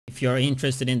If you're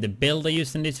interested in the build I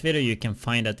used in this video, you can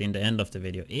find that in the end of the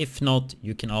video. If not,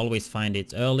 you can always find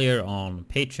it earlier on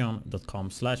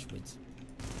patreon.com/widdz.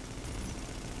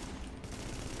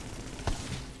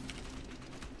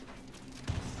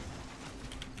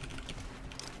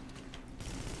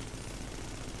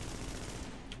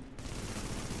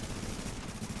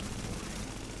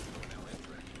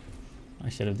 I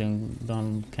should have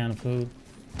done canned food.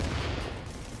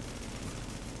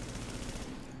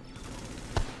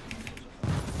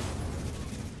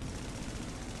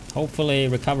 Hopefully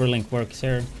recovery link works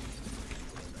here.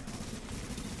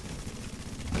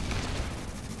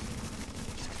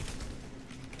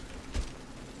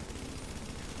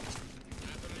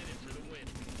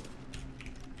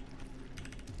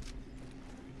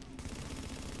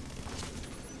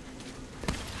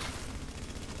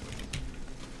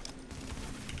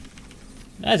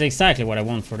 That's exactly what I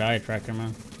want for the eye tracker,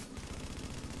 man.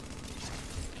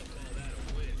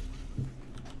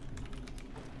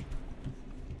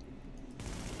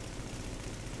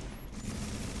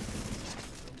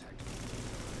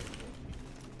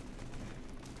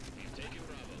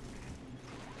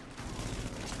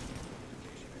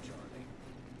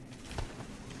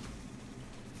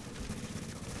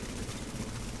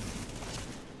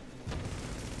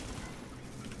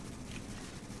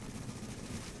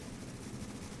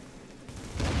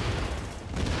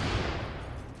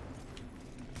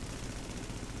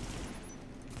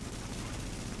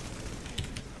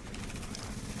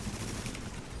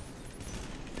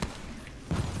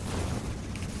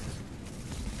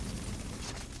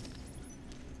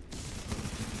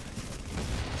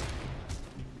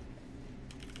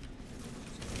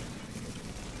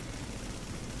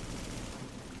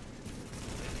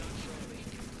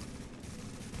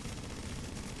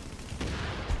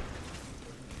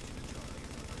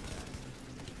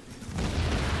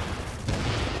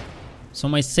 So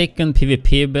my second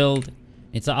PvP build,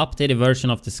 it's an updated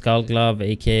version of the Skull Glove,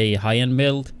 aka Highend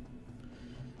build.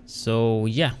 So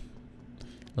yeah,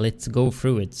 let's go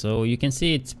through it. So you can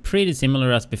see it's pretty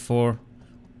similar as before,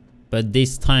 but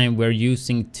this time we're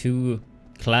using 2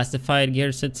 classified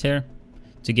gear sets here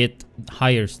to get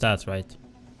higher stats, right?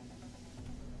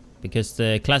 Because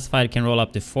the classified can roll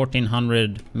up to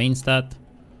 1400 main stat,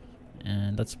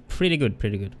 and that's pretty good,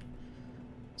 pretty good.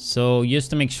 So just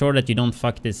to make sure that you don't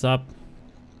fuck this up,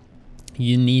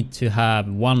 you need to have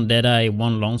 1 deadeye,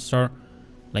 1 lone star.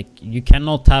 Like, you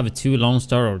cannot have 2 lone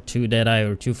star or 2 deadeye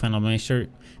or 2 final measure.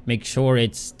 Make sure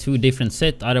it's 2 different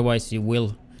sets, otherwise you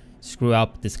will screw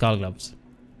up the skull gloves.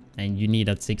 And you need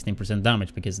that 16%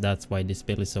 damage, because that's why this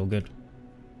build is so good.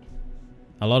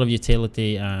 A lot of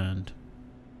utility and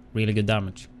really good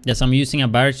damage. Yes, I'm using a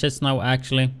barrage chest now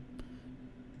actually,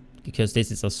 because this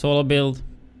is a solo build.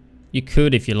 You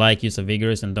could, if you like, use a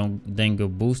vigorous and then go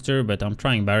booster, but I'm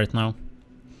trying Barret now.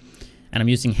 And I'm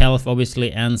using health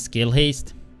obviously and skill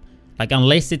haste. Like,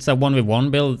 unless it's a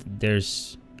 1v1 build,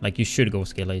 there's like, you should go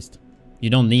skill haste. You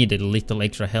don't need a little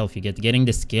extra health you get. Getting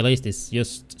the skill haste is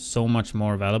just so much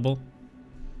more valuable.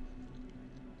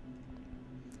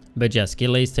 But yeah,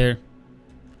 skill haste here.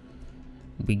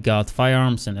 We got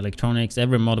firearms and electronics,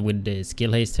 every mod with the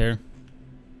skill haste here.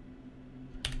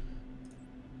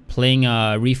 Playing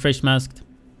a refresh mask,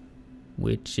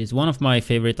 which is one of my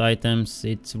favorite items.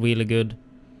 It's really good.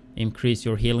 Increase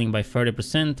your healing by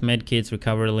 30%, medkits,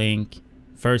 recovery link,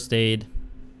 first aid,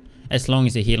 as long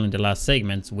as you heal in the last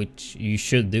segments, which you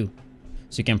should do.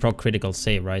 So you can proc critical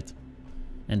save, right?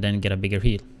 And then get a bigger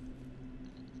heal.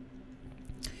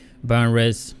 Burn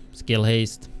res, skill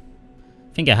haste.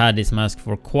 I think I had this mask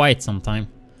for quite some time.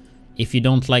 If you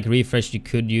don't like refresh, you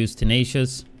could use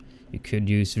tenacious. You could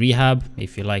use rehab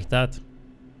if you like that.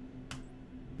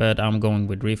 But I'm going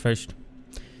with refreshed.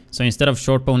 So instead of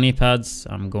short bow knee pads,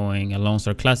 I'm going a lone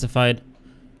star classified.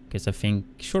 Because I think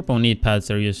short bow knee pads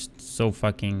are just so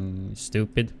fucking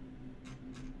stupid.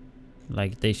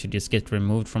 Like, they should just get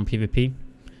removed from PvP.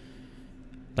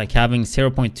 Like, having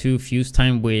 0.2 fuse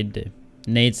time with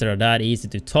nades that are that easy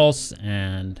to toss,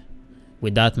 and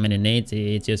with that many nades,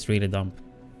 it's just really dumb.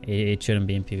 It shouldn't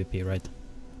be in PvP, right?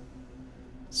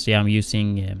 So yeah, I'm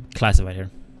using classified here.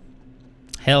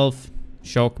 Health,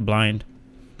 shock, blind.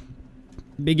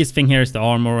 Biggest thing here is the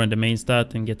armor and the main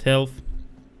stat, and get health.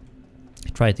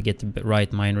 Try to get the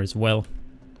right minor as well,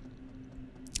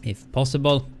 if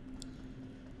possible.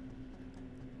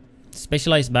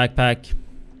 Specialized backpack.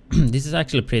 This is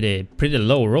actually pretty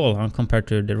low roll compared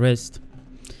to the rest.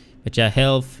 But yeah,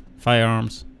 health,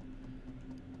 firearms,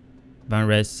 burn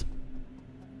res.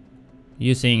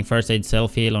 Using first aid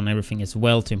self heal on everything as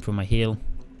well to improve my heal.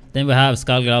 Then we have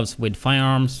skull gloves with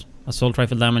firearms, assault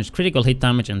rifle damage, critical hit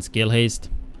damage, and skill haste.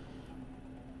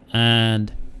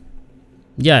 And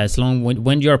yeah, as long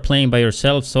when you're playing by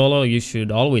yourself solo, you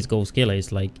should always go skill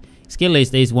haste. Like skill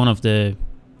haste is one of the,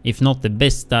 if not the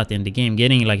best stat in the game.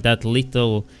 Getting like that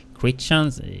little crit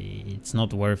chance, it's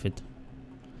not worth it.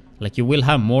 Like you will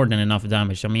have more than enough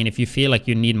damage. I mean, if you feel like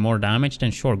you need more damage,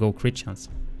 then sure, go crit chance.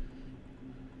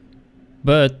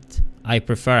 But I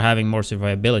prefer having more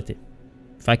survivability.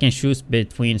 If I can choose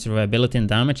between survivability and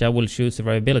damage, I will choose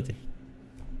survivability.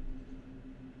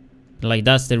 Like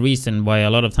that's the reason why a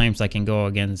lot of times I can go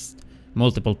against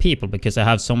multiple people, because I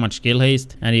have so much skill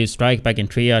haste and I use strike back and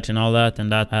triage and all that,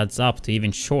 and that adds up to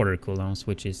even shorter cooldowns,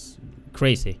 which is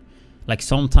crazy. Like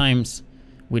sometimes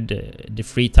with the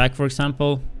free attack, for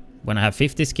example, when I have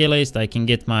 50 skill haste, I can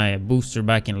get my booster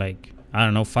back in like, I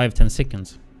don't know, 5-10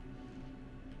 seconds.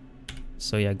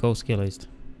 So yeah, go skill haste.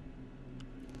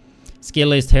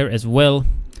 Skill haste here as well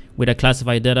with a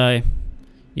classified deadeye.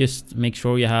 Just make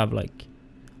sure you have like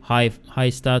high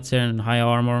stats here and high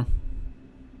armor.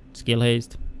 Skill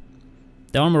haste.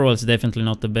 The armor roll is definitely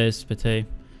not the best, but hey,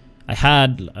 I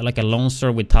had like a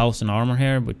Lancer with 1000 armor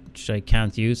here, which I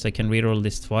can't use. I can reroll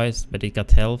this twice, but it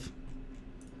got health.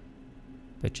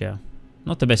 But yeah,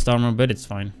 not the best armor, but it's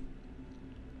fine.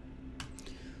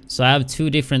 So I have two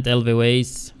different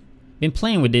lvoas. Been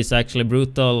playing with this actually,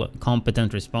 brutal,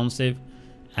 competent, responsive,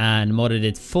 and modded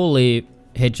it fully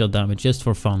headshot damage just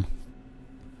for fun.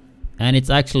 And it's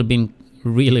actually been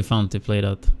really fun to play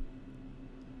that.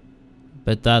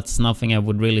 But that's nothing I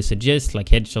would really suggest. Like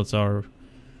headshots are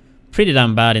pretty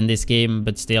damn bad in this game,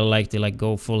 but still like to like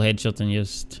go full headshot and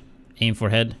just aim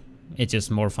for head. It's just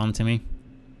more fun to me.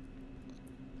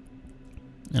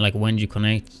 And like when you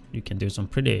connect, you can do some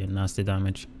pretty nasty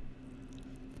damage.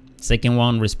 Second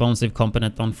one, responsive,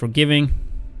 competent, unforgiving.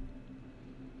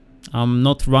 I'm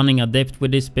not running adept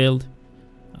with this build.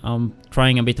 I'm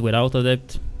trying a bit without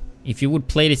adept. If you would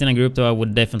play this in a group though, I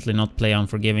would definitely not play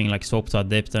unforgiving, like swap to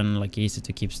adept and like easy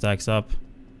to keep stacks up.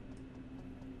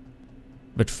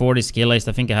 But for the skill list,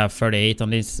 I think I have 38 on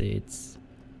this. It's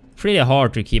pretty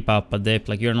hard to keep up adept.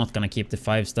 Like you're not gonna keep the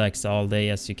 5 stacks all day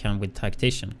as you can with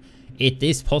tactician. It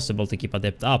is possible to keep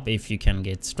adept up if you can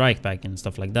get strike back and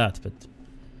stuff like that, but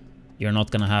you're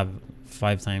not gonna have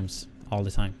 5 times all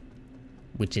the time,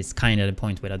 which is kind of the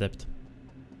point with adept.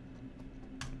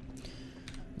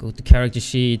 Go to character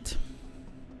sheet,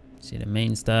 see the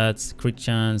main stats, crit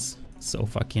chance, so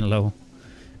fucking low.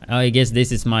 I guess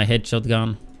this is my headshot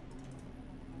gun,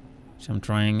 which I'm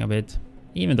trying a bit.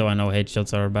 Even though I know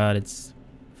headshots are bad, it's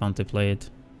fun to play it.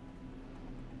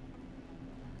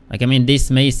 Like, I mean,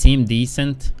 this may seem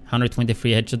decent,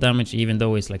 123 headshot damage, even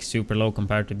though it's like super low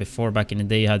compared to before. Back in the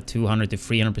day, you had 200 to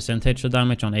 300% headshot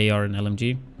damage on AR and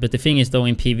LMG. But the thing is though,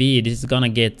 in PvE, this is gonna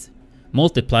get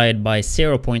multiplied by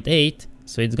 0.8,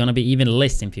 so it's gonna be even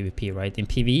less in PvP, right? In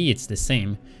PvE, it's the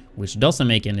same, which doesn't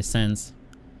make any sense.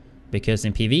 Because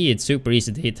in PvE, it's super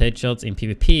easy to hit headshots. In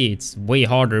PvP, it's way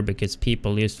harder because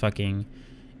people just fucking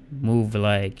move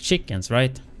like chickens,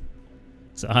 right?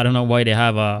 So I don't know why they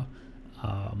have a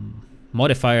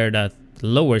modifier that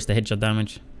lowers the headshot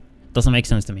damage. Doesn't make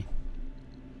sense to me.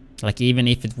 Like even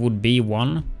if it would be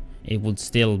 1, it would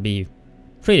still be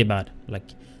pretty bad. Like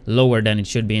lower than it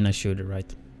should be in a shooter,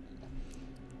 right?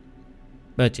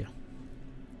 But yeah,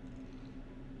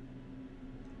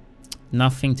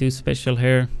 nothing too special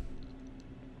here.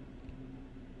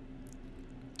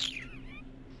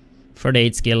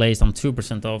 38 skill ace, I'm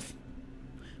 2% off,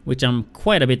 which I'm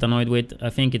quite a bit annoyed with.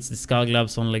 I think it's the Skull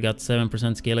Gloves only got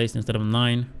 7% skill ace instead of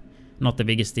 9. Not the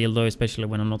biggest deal though, especially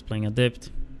when I'm not playing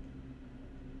adept.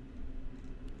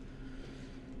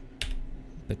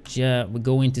 But yeah, we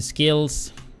go into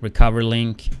skills, recover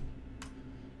link,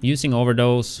 using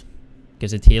overdose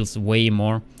because it heals way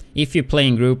more. If you play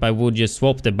in group, I would just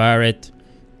swap the Barret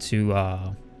to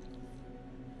a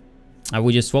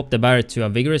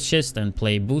vigorous chest and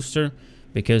play booster,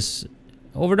 because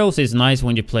overdose is nice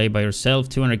when you play by yourself.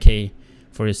 200k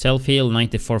for your self heal,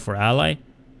 94 for ally,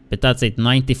 but that's it,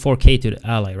 94k to the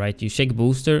ally, right? You check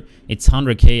booster, it's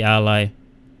 100k ally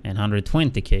and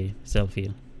 120k self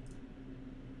heal.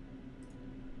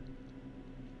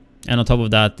 And on top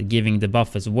of that, giving the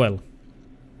buff as well.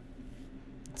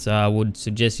 So I would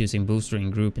suggest using booster in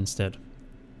group instead.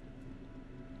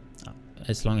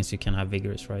 As long as you can have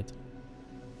vigorous, right?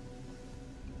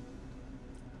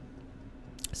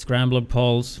 Scrambler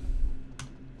pulse.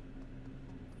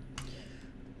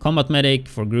 Combat medic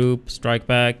for group, strike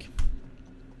back.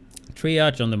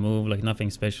 Triage on the move, like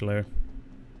nothing special there.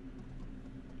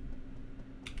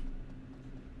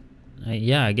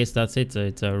 Yeah, I guess that's it. So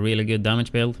it's a really good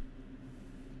damage build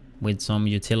with some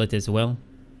utility as well.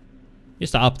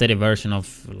 Just an updated version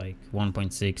of like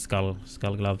 1.6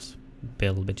 skull gloves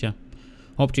build. But yeah,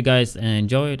 hope you guys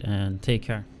enjoyed and take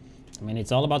care. I mean,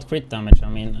 it's all about crit damage. I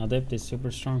mean, Adept is super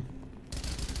strong.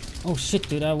 Oh shit,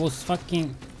 dude, I was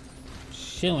fucking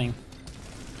chilling.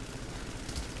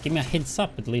 Give me a heads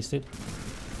up at least, dude.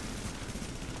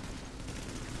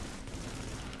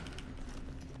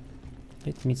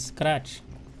 Let me scratch.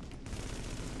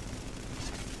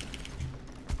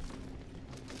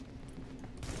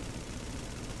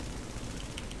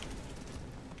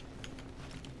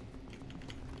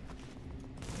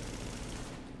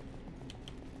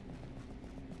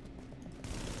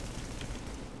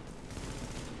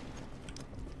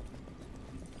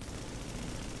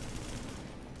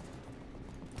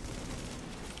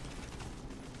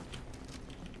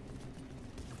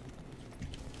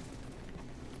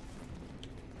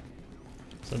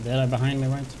 So they're behind me,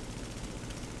 right?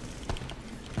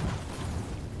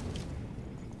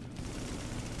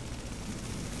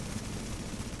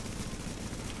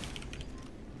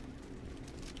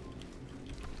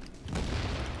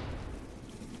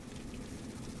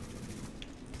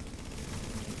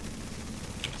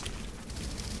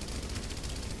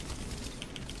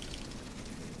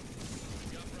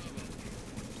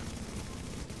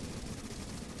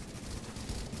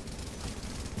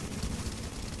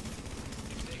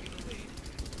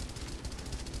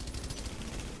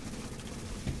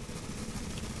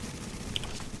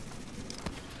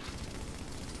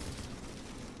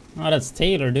 Oh, that's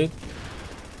Taylor, dude.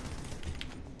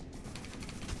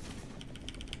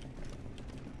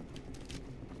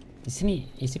 Is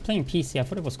he playing PC? I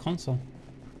thought it was console.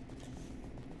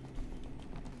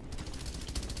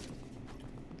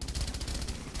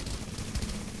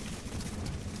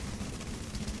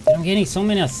 I'm getting so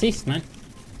many assists, man.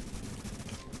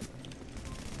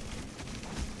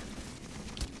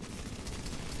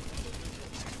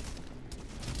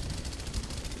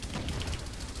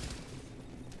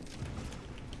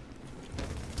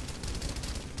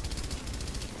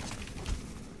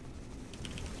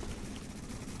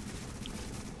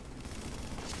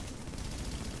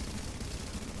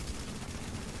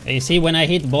 You see, when I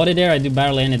hit body there, I do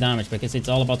barely any damage because it's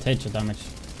all about headshot damage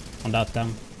on that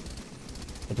gun.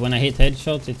 But when I hit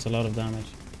headshots, it's a lot of damage.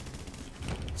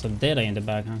 So deadeye in the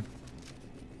back, huh?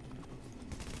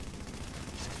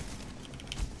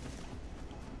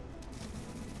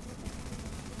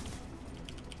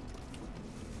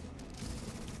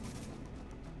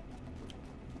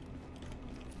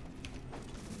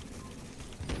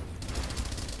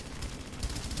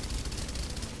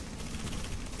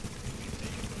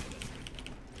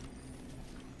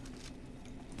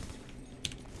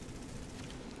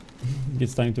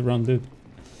 It's time to run, dude.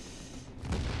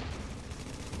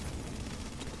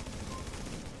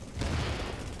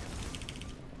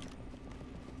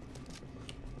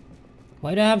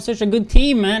 Why do I have such a good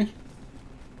team, man?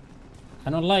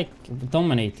 I don't like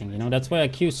dominating, you know? That's why I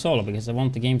queue solo, because I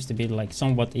want the games to be like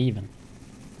somewhat even.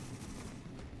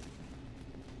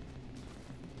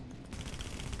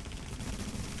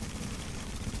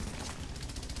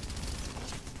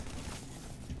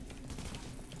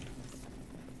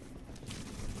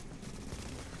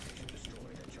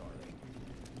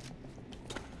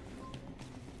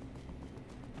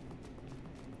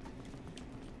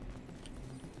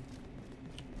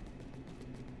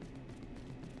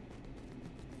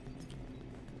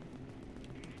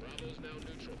 Now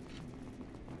neutral.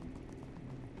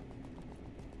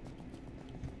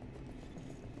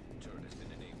 Turret has been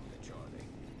enabled at Charlie.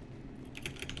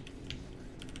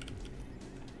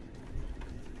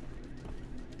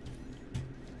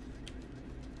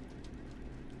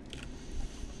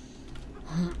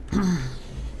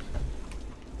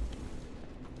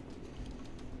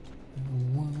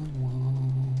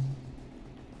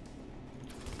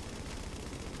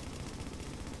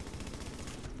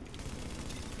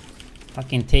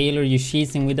 Fucking Taylor, you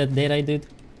cheating with that deadeye, dude?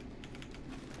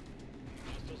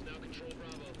 Hostiles now control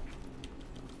Bravo.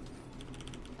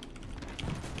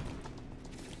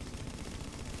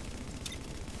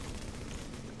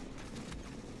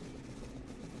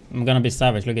 I'm gonna be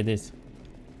savage, look at this.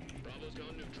 Bravo's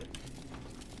gone neutral.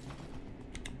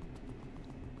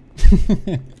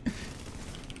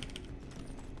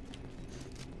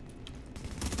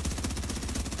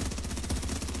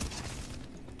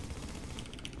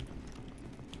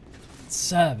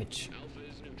 Savage. Alpha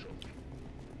is neutral.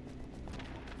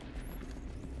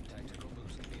 Tactical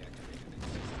boost can be activated in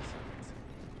 60 seconds.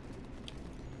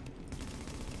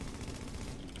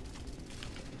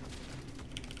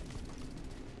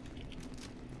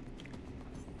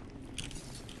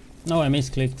 No, I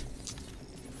misclicked.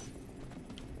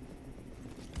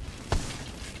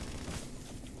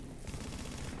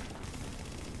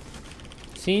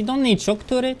 See, you don't need shock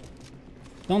turret.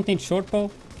 Don't need short bow.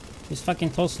 Just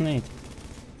fucking toss nade.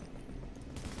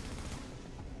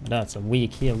 That's a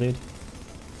weak heal, dude.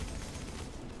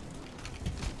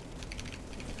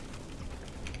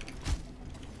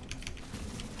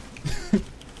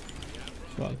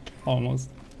 Fuck,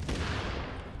 almost.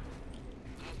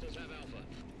 Hostiles have Alpha.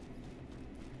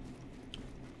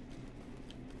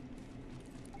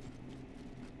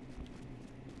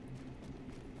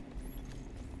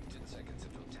 10 seconds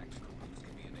until tactical boost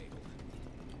can be enabled.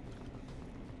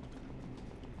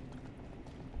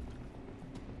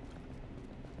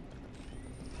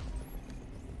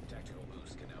 Tactical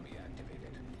boost can now be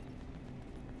activated.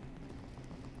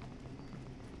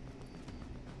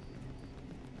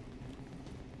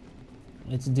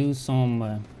 Let's do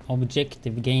some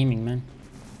objective gaming, man.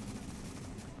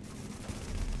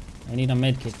 I need a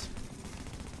medkit.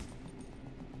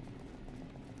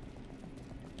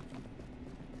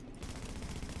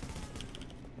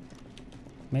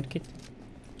 Medkit?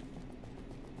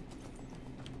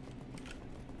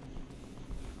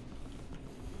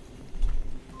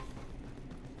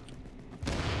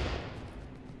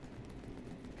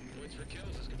 Points for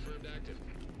kills is confirmed active.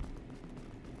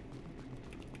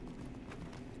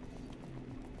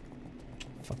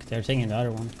 Fuck, they're taking the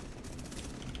other one.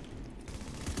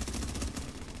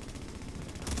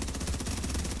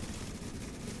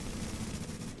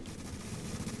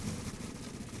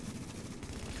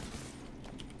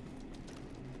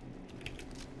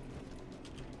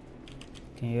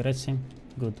 Can you res him?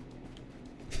 Good.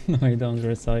 No, I don't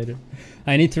res either.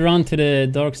 I need to run to the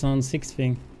Dark Zone 6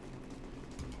 thing.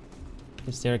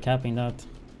 Because they're capping that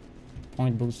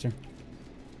point booster.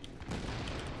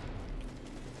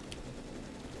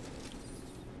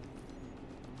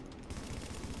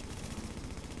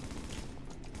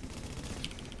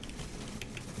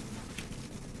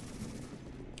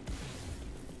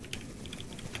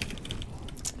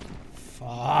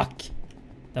 Fuck.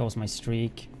 That was my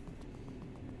streak.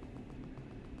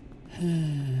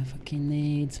 Fucking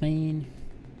needs, man.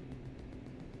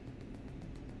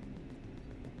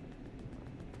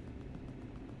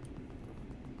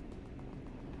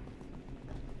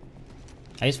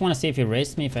 I just want to see if he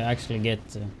raised me if I actually get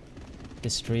the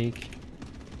streak.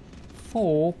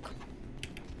 Fuck.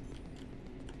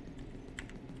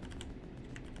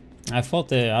 I thought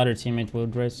the other teammate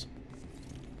would raise.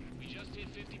 We just hit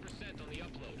 50% on the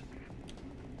upload.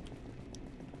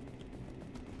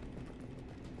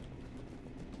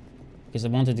 Because I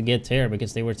wanted to get there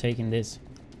because they were taking this.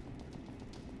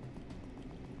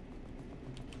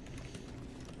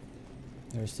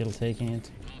 They're still taking it.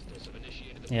 Hostiles have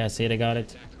initiated the Yeah, see, they got it.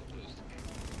 tactical boost.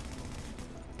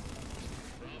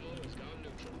 Bravo has gone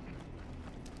neutral.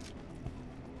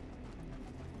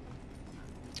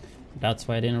 That's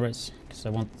why I didn't raise. Because I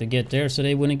wanted to get there so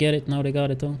they wouldn't get it. Now they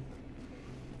got it though.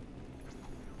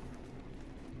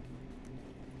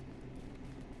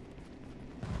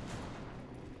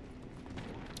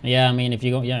 Yeah, I mean, if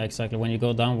you go... Yeah, exactly. When you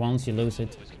go down once, you lose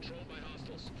it. Bravo is controlled by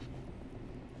hostiles.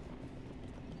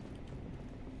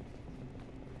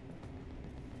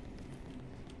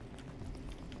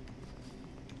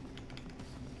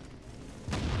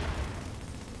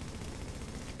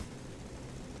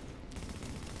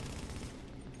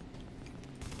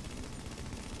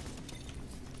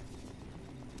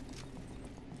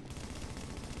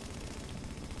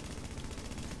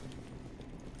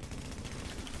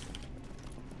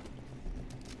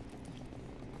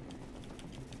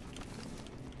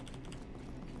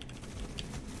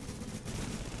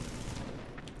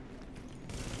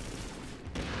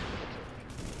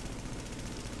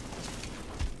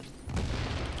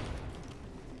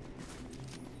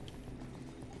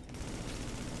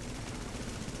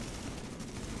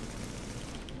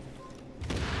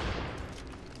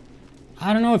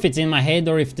 I don't know if it's in my head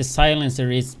or if the silencer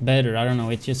is better. I don't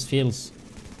know. It just feels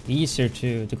easier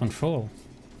to control.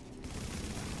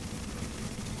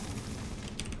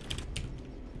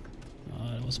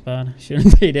 Oh, that was bad.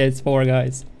 Shouldn't be there. It's 4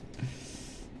 guys.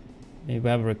 Maybe we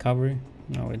have a recovery.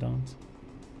 No, we don't.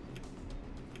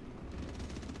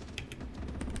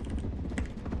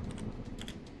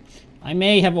 I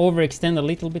may have overextended a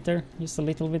little bit there. Just a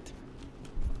little bit.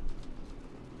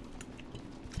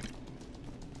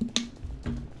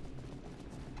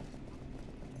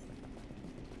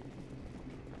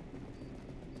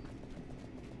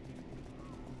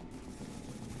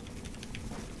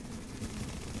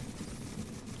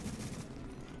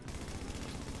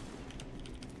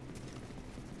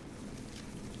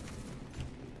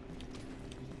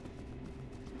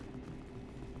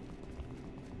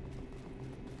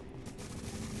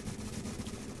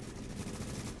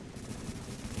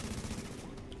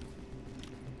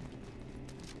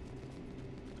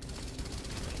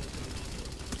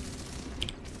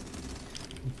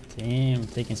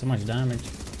 taking so much damage.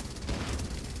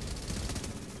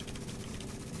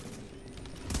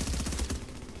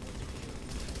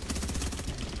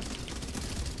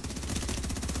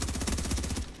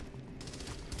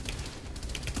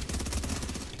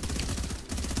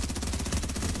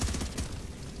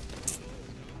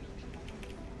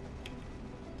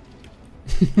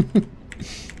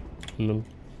 Lol.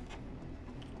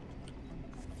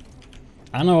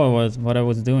 I know what I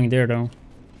was doing there though.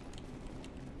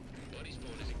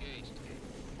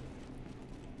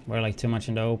 We're like too much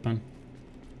in the open.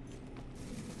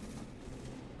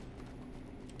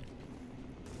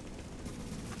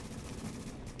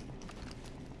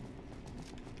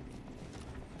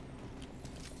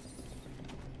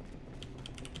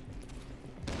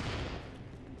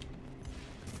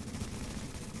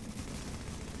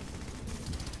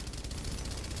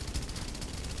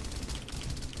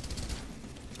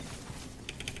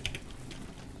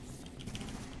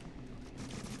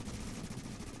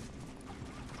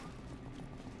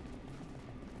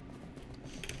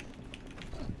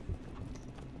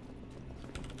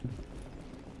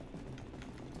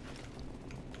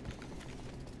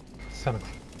 Seven.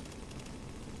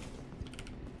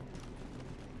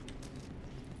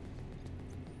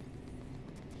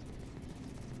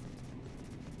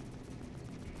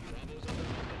 Bravo's under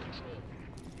control.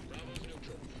 Bravo's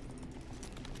neutral.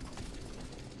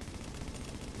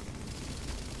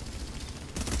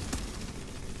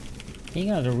 He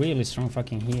got a really strong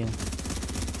fucking heal.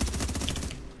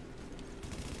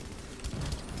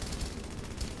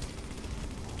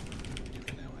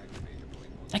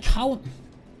 Like how?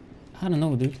 I don't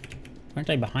know, dude. Aren't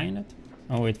I behind it?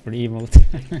 Oh, wait for the emote.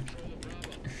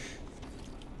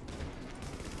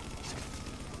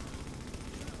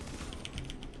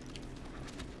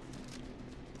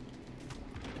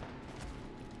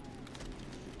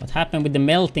 What happened with the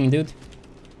melting, dude?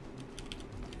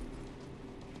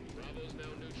 Bravo's now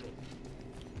neutral.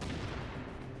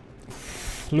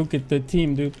 Look at the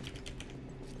team, dude.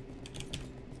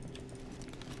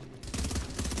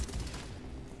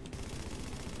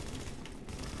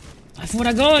 I thought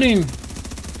I got him!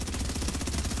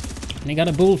 And he got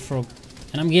a bullfrog.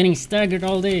 And I'm getting staggered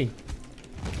all day.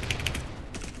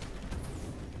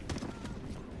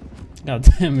 God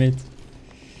damn it.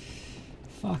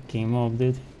 Fucking mob,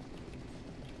 dude.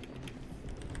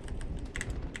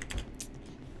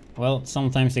 Well,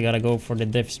 sometimes you gotta go for the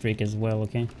death streak as well,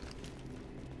 okay?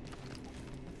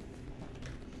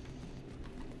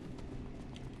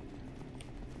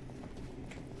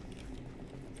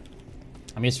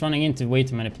 I'm just running into way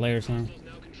too many players now.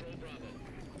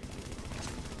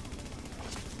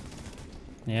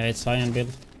 Yeah, it's Highend build.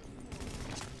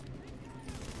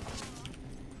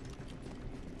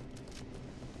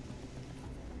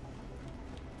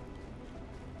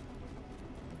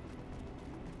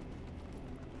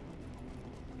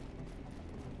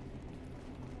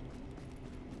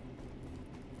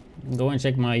 Go and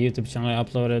check my YouTube channel. I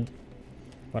uploaded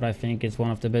what I think is one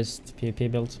of the best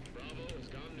PvP builds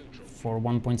for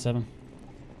 1.7.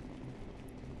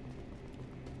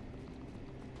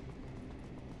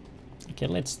 Okay,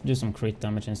 let's do some crit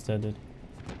damage instead, dude.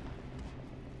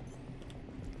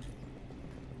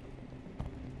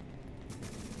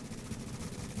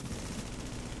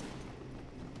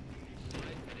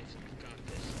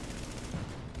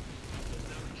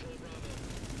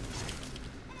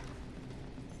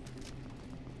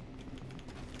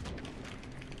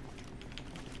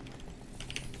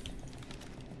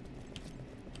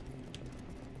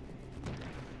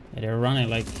 Yeah, they're running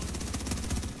like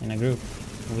in a group.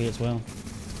 We as well.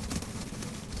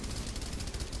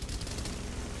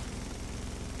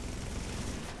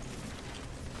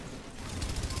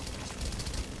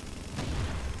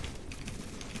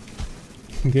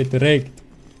 Get wrecked.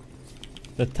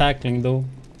 The tackling though.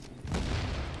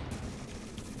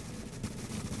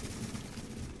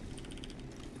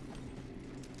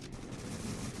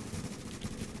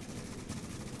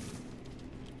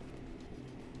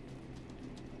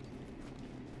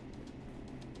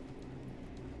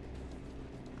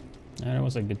 Yeah, that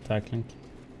was a good tackling.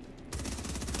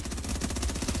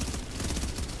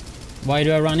 Why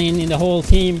do I run in the whole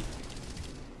team?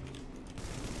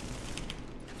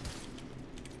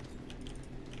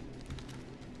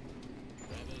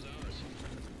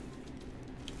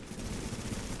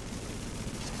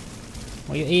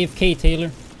 Are you AFK,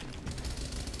 Taylor?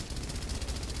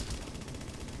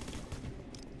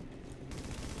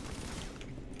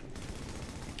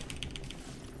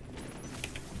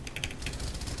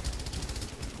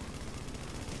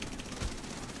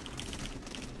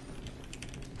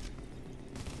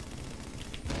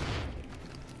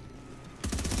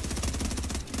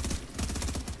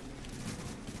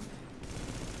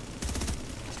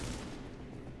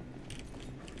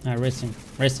 Race him.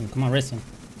 Race him. Come on, race him.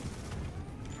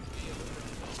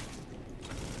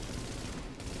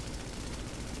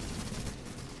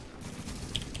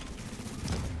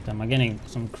 Damn, I'm getting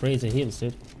some crazy heals,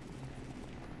 dude.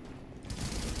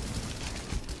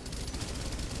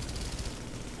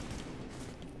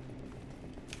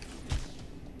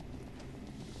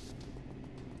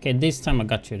 Okay, this time I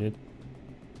got you, dude.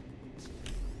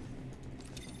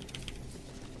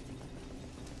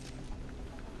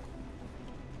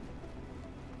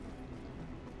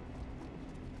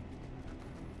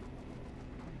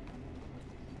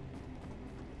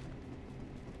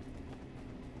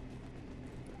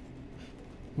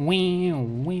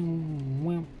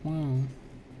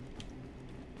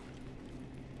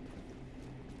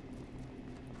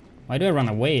 Why do I run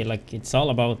away? Like, it's all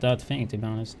about that thing, to be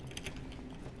honest.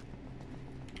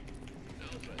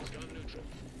 Alpha has gone neutral.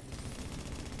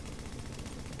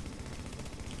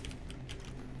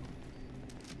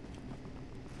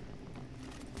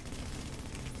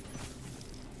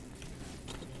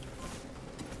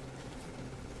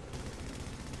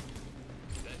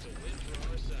 That's a win for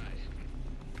our side.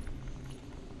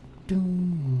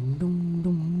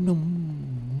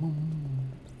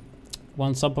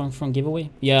 One sub point from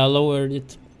giveaway. Yeah, I lowered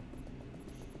it.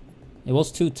 It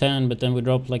was 210, but then we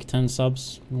dropped like 10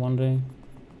 subs in one day.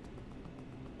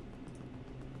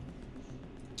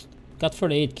 Got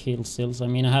 48 kills still. I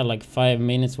mean, I had like 5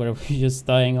 minutes where I was just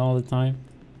dying all the time.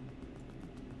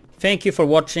 Thank you for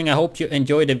watching. I hope you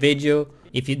enjoyed the video.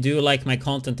 If you do like my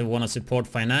content and want to support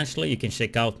financially, you can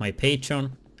check out my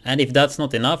Patreon. And if that's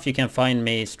not enough, you can find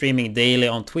me streaming daily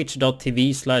on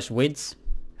twitch.tv/widdz.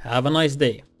 Have a nice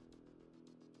day.